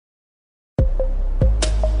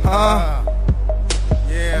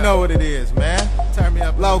Yeah. You know what it is, man. Turn me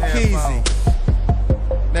up. Lowkeezy.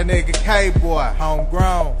 That nigga K-Boy.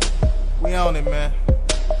 Homegrown. We on it, man.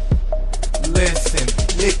 Listen,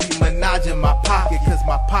 Nicki Minaj in my pocket, cause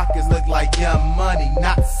my pockets look like Young Money.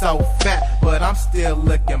 Not so fat, but I'm still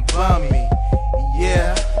looking bummy.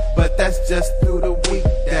 Yeah, but that's just through the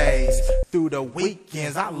weekdays. Through the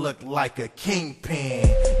weekends, I look like a kingpin.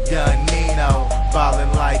 Young Nino,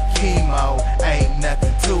 ballin' like chemo. Ain't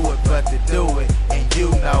nothing to it but to do it. And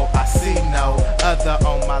you know, I see no other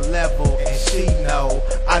on my level. And she know,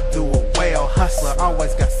 I do it well. Hustler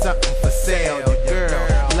always got something for sale. Your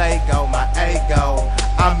girl, Lego, my ego.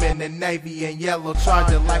 I'm in the Navy and yellow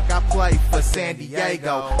charger like I play for San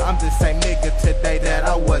Diego. I'm the same nigga today that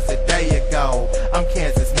I was a day ago. I'm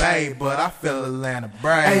Kansas made, but I feel Atlanta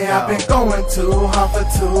brave. Hey, I've been going too hard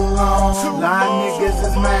for too long. Lot of niggas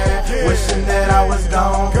is mad, wishing that I was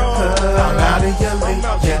gone. Cause I'm out of your league,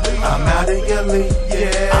 yeah. I'm out of your league,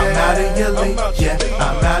 yeah. I'm out of your league, yeah.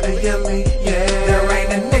 I'm out of your league, yeah. There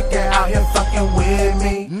ain't a nigga out here fucking with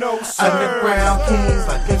me. No, sir. Underground kings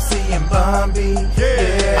like MC and Bumby, yeah.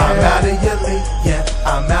 I'm out of your league, yeah.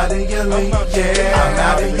 I'm out of your league, yeah. I'm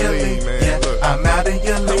out of your league, yeah. I'm out of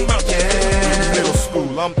your league, yeah. In middle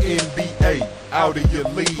school, I'm NBA, out of your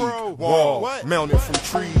league. Wall mounted from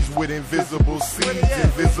trees with invisible seeds,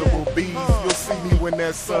 invisible bees. You'll see me when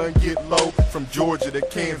that sun get low. From Georgia to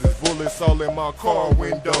Kansas, bullets all in my car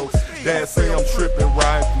windows. Dad say I'm tripping,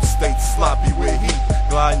 riding through states sloppy with heat.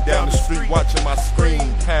 Gliding down the street, watching my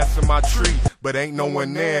screen, passing my tree, but ain't no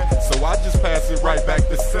one there, so I just pass it right back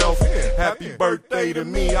to self. Happy birthday to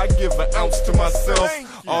me, I give an ounce to myself.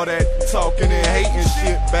 All that talking and hating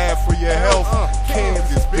shit, bad for your health.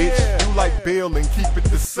 Kansas, bitch, you like Bill and keep it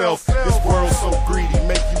to self. This world so greedy,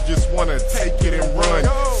 make you just wanna take it and run.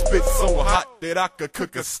 Spit so hot that I could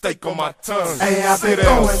cook a steak on my tongue. Hey, I've been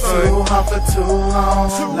going too hard for too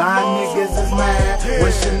long. Lot of niggas is mad,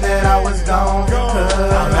 wishing that I was gone. Cause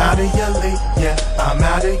I'm out of your league, yeah. I'm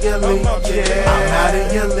out of your league, yeah. I'm out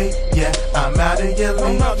of your league, yeah. I'm out of your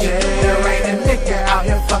league, yeah. There ain't a nigga out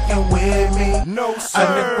here fucking with me. No, sir.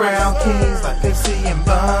 Underground kings like MC and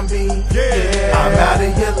Bumby, yeah.